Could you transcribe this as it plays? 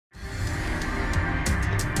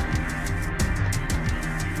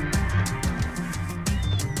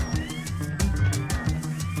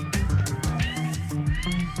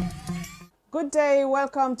Good day,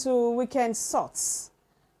 welcome to Weekend Sorts.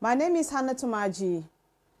 My name is Hannah Tumaji.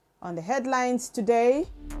 On the headlines today,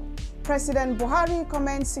 President Buhari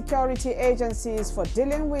commends security agencies for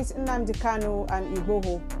dealing with Nnamdi Kanu and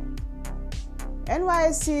Igboho.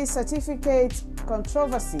 NYSC certificate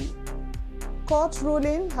controversy. Court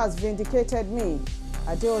ruling has vindicated me.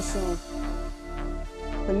 Adeosun.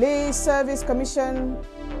 Police Service Commission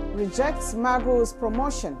rejects Magu's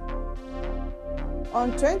promotion. On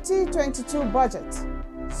 2022 budget,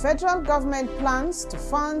 federal government plans to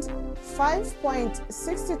fund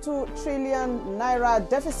 5.62 trillion naira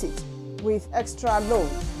deficit with extra loan.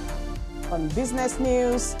 On business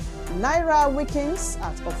news, naira weakens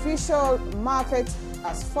at official market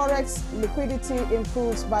as forex liquidity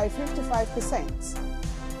improves by 55%.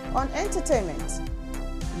 On entertainment,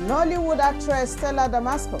 Nollywood actress Stella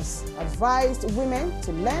Damascus advised women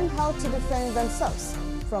to learn how to defend themselves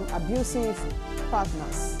from abusive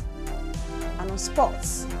partners. And on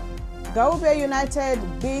sports, Gaube United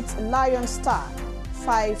beat Lion Star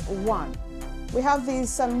 5-1. We have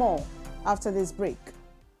these and more after this break.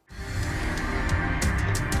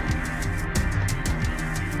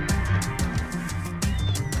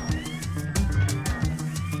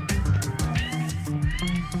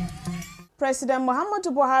 President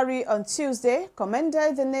Muhammadu Buhari on Tuesday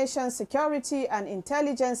commended the nation's security and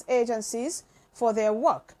intelligence agencies for their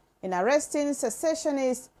work in arresting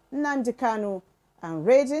secessionist Nnamdi Kanu and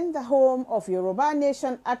raiding the home of Yoruba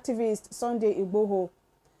Nation activist Sunday Igboho.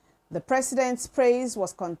 The president's praise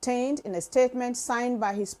was contained in a statement signed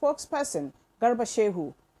by his spokesperson, Garba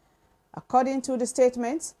Shehu. According to the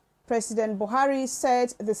statement, President Buhari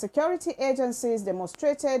said the security agencies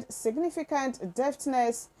demonstrated significant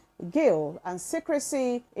deftness, skill, and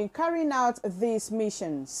secrecy in carrying out these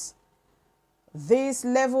missions. This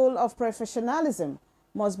level of professionalism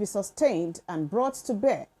must be sustained and brought to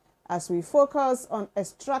bear as we focus on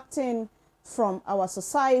extracting from our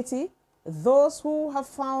society those who have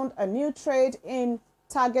found a new trade in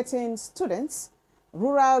targeting students,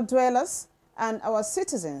 rural dwellers, and our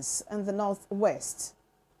citizens in the Northwest.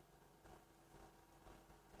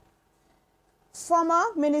 Former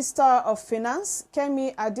Minister of Finance,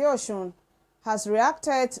 Kemi Adeosun, has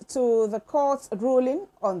reacted to the court's ruling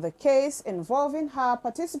on the case involving her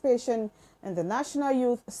participation in the National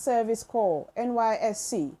Youth Service Corps,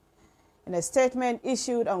 NYSC. In a statement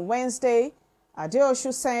issued on Wednesday,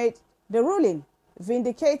 Adeosun said the ruling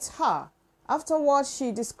vindicates her after what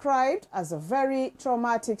she described as a very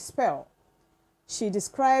traumatic spell. She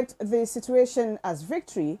described the situation as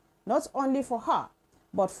victory not only for her,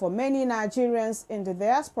 but for many Nigerians in the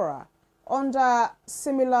diaspora under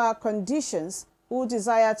similar conditions who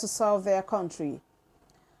desire to serve their country.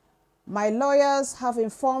 My lawyers have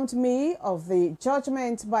informed me of the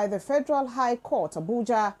judgment by the Federal High Court,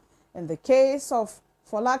 Abuja, in the case of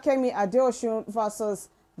Folakemi Adeosun versus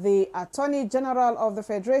the Attorney General of the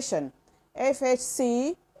Federation,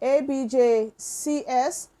 FHC ABJ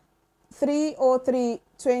CS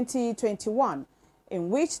 303-2021, in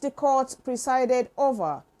which the court presided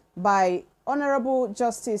over by Honorable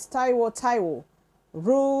Justice Taiwo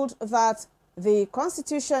ruled that the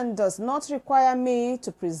Constitution does not require me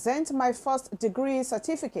to present my first-degree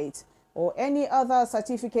certificate or any other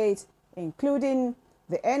certificate, including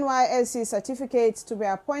the NYSC certificate, to be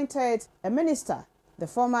appointed a minister, the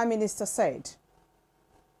former minister said.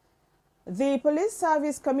 The Police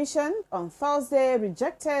Service Commission on Thursday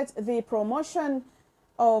rejected the promotion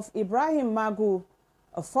of Ibrahim Magu,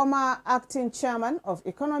 a former acting chairman of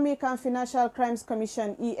Economic and Financial Crimes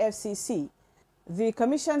Commission, EFCC. The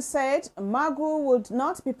commission said Magu would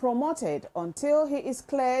not be promoted until he is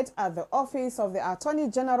cleared at the office of the Attorney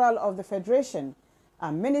General of the Federation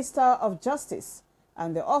and Minister of Justice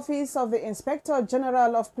and the office of the Inspector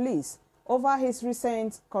General of Police over his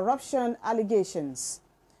recent corruption allegations.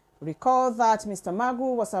 Recall that Mr.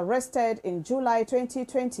 Magu was arrested in July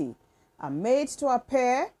 2020 and made to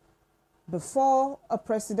appear before a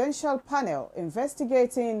presidential panel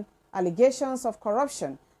investigating allegations of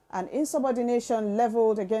corruption and insubordination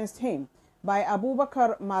leveled against him by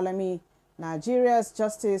Abubakar Malami, Nigeria's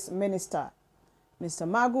Justice Minister. Mr.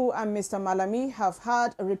 Magu and Mr. Malami have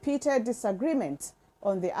had repeated disagreements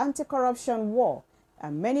on the anti-corruption war,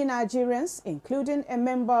 and many Nigerians, including a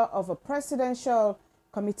member of a presidential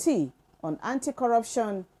committee on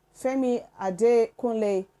anti-corruption, Femi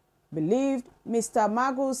Adekunle, believed Mr.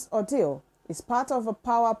 Magu's ordeal is part of a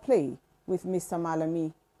power play with Mr.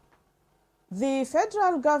 Malami. The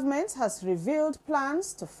federal government has revealed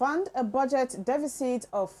plans to fund a budget deficit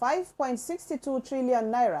of 5.62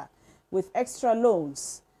 trillion naira with extra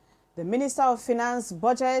loans. The Minister of Finance,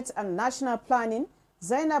 Budget and National Planning,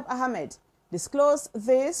 Zainab Ahmed, disclosed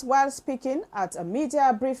this while speaking at a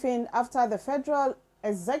media briefing after the Federal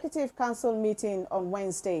Executive Council meeting on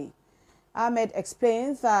Wednesday. Ahmed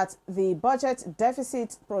explained that the budget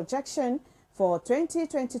deficit projection for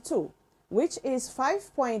 2022, which is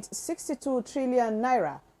 5.62 trillion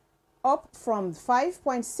naira, up from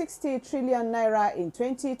 5.60 trillion naira in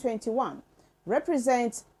 2021,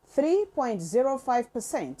 represents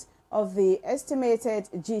 3.05% of the estimated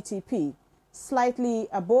GDP, slightly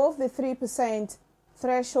above the 3%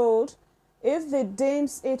 threshold if it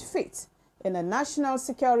deems it fit in a national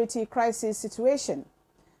security crisis situation.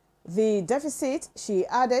 The deficit, she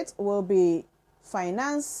added, will be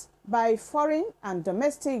financed by foreign and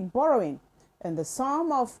domestic borrowing in the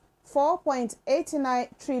sum of 4.89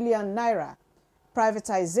 trillion naira,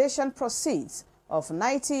 privatization proceeds of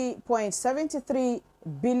 90.73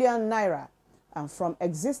 billion naira, and from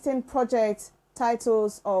existing project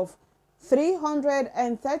titles of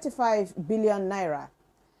 335 billion naira.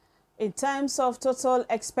 In terms of total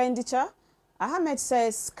expenditure, Ahmed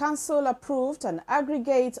says Council approved an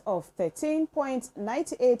aggregate of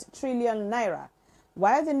 13.98 trillion naira,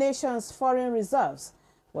 while the nation's foreign reserves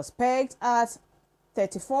was pegged at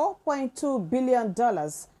 $34.2 billion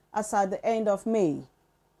as at the end of May.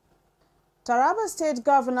 Taraba State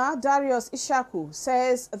Governor Darius Ishaku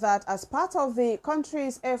says that as part of the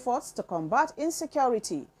country's efforts to combat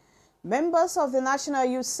insecurity, members of the National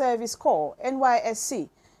Youth Service Corps, NYSC,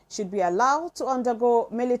 should be allowed to undergo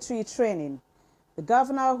military training. The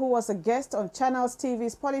governor, who was a guest on Channels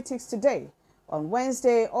TV's Politics Today on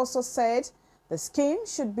Wednesday, also said the scheme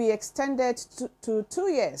should be extended to 2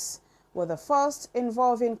 years, with the first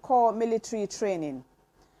involving core military training.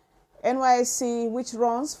 NYSC, which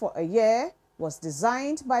runs for a year, was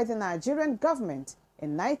designed by the Nigerian government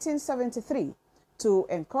in 1973 to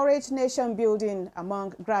encourage nation building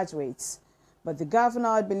among graduates. But the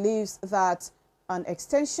governor believes that an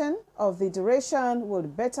extension of the duration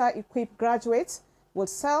would better equip graduates with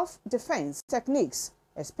self-defense techniques,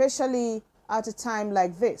 especially at a time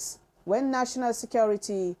like this, when national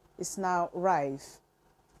security is now rife.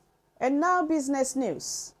 And now business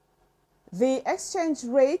news. The exchange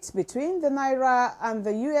rate between the Naira and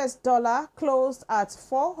the US dollar closed at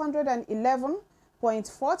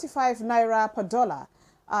 411.45 Naira per dollar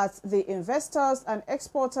at the investors and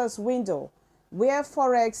exporters window, where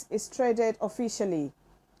Forex is traded officially.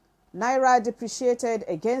 Naira depreciated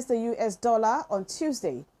against the US dollar on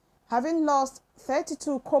Tuesday, having lost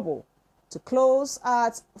 32 kobo to close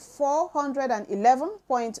at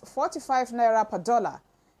 411.45 Naira per dollar,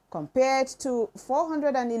 compared to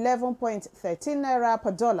 411.13 Naira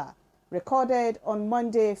per dollar recorded on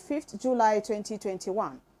Monday, 5th July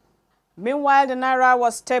 2021. Meanwhile, the Naira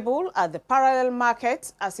was stable at the parallel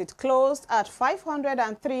market as it closed at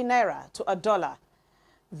 503 Naira to a dollar.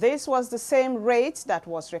 This was the same rate that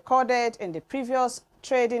was recorded in the previous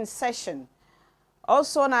trading session.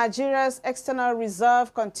 Also, Nigeria's external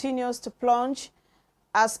reserve continues to plunge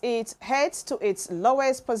as it heads to its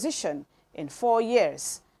lowest position in 4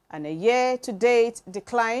 years, and a year-to-date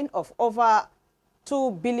decline of over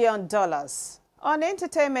 $2 billion. On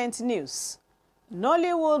entertainment news,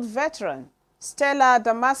 Nollywood veteran Stella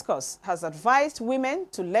Damascus has advised women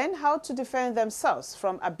to learn how to defend themselves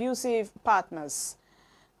from abusive partners.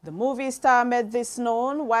 The movie star made this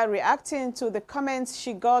known while reacting to the comments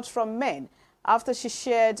she got from men after she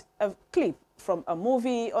shared a clip from a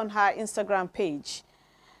movie on her Instagram page.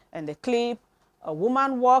 In the clip, a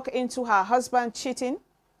woman walked into her husband cheating,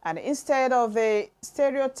 and instead of the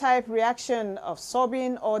stereotype reaction of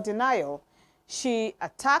sobbing or denial, she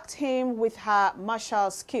attacked him with her martial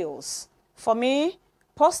skills. For me,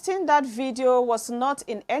 posting that video was not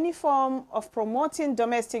in any form of promoting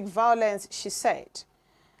domestic violence, she said.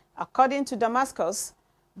 According to Damascus,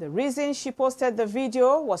 the reason she posted the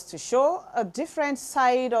video was to show a different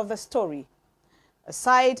side of the story, a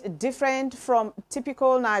side different from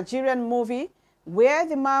typical Nigerian movie where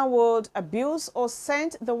the man would abuse or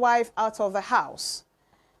send the wife out of the house.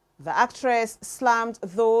 The actress slammed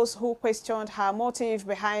those who questioned her motive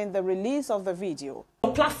behind the release of the video.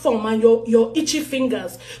 Your platform and your itchy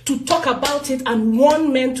fingers to talk about it and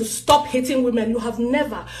warn men to stop hitting women, you have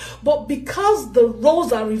never. But because the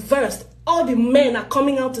roles are reversed, all the men are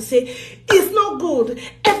coming out to say, it's not good.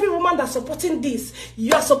 Every woman that's supporting this,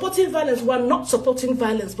 you are supporting violence. We are not supporting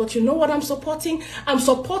violence. But you know what I'm supporting? I'm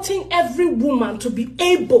supporting every woman to be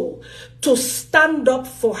able to stand up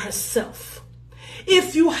for herself.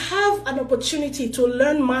 If you have an opportunity to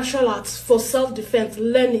learn martial arts for self-defense,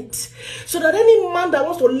 learn it. So that any man that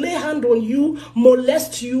wants to lay hand on you,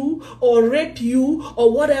 molest you, or rape you,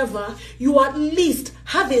 or whatever, you at least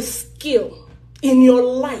have a skill in your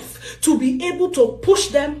life to be able to push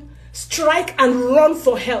them, strike and run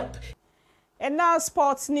for help. And now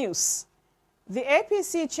sports news. The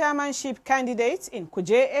APC chairmanship candidate in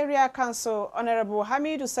Kuje Area Council, Honorable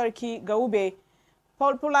Hamidu Sarki Gaube,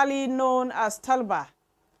 popularly known as Talba,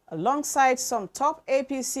 alongside some top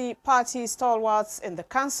APC party stalwarts in the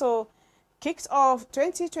council, kicked off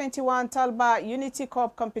 2021 Talba Unity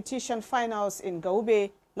Cup competition finals in Gaube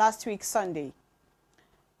last week Sunday.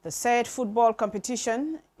 The said football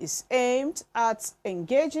competition is aimed at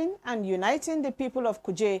engaging and uniting the people of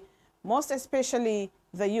Kuje, most especially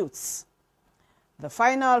the youths. The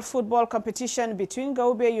final football competition between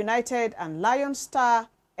Gaube United and Lion Star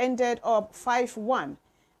ended up 5-1,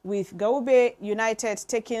 with Gaube United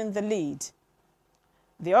taking the lead.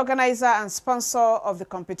 The organizer and sponsor of the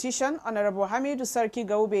competition, Honorable Hamidu Sarki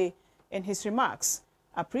Gaube, in his remarks,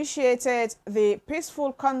 appreciated the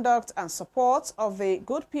peaceful conduct and support of the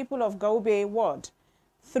good people of Gaube ward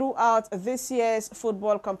throughout this year's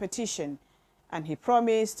football competition, and he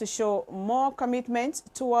promised to show more commitment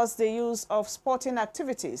towards the use of sporting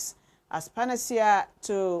activities as panacea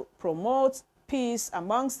to promote peace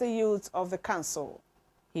amongst the youth of the council.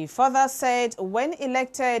 He further said when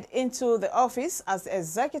elected into the office as the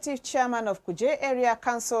executive chairman of Kuje Area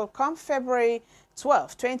Council come February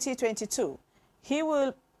 12, 2022, he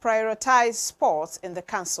will prioritize sports in the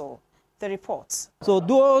council. The report. So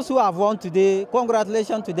those who have won today,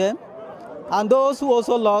 congratulations to them. And those who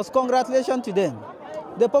also lost, congratulations to them.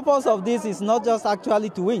 The purpose of this is not just actually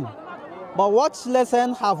to win, but what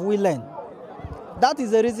lesson have we learned? That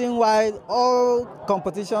is the reason why all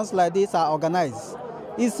competitions like this are organized,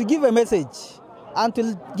 is to give a message and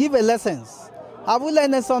to give a lessons. Have we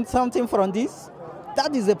learned something from this?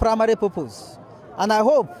 That is the primary purpose. And I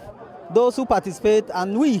hope those who participate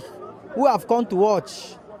and we who have come to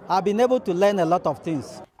watch have been able to learn a lot of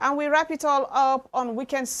things. And we wrap it all up on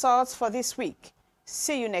Weekend Thoughts for this week.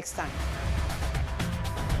 See you next time.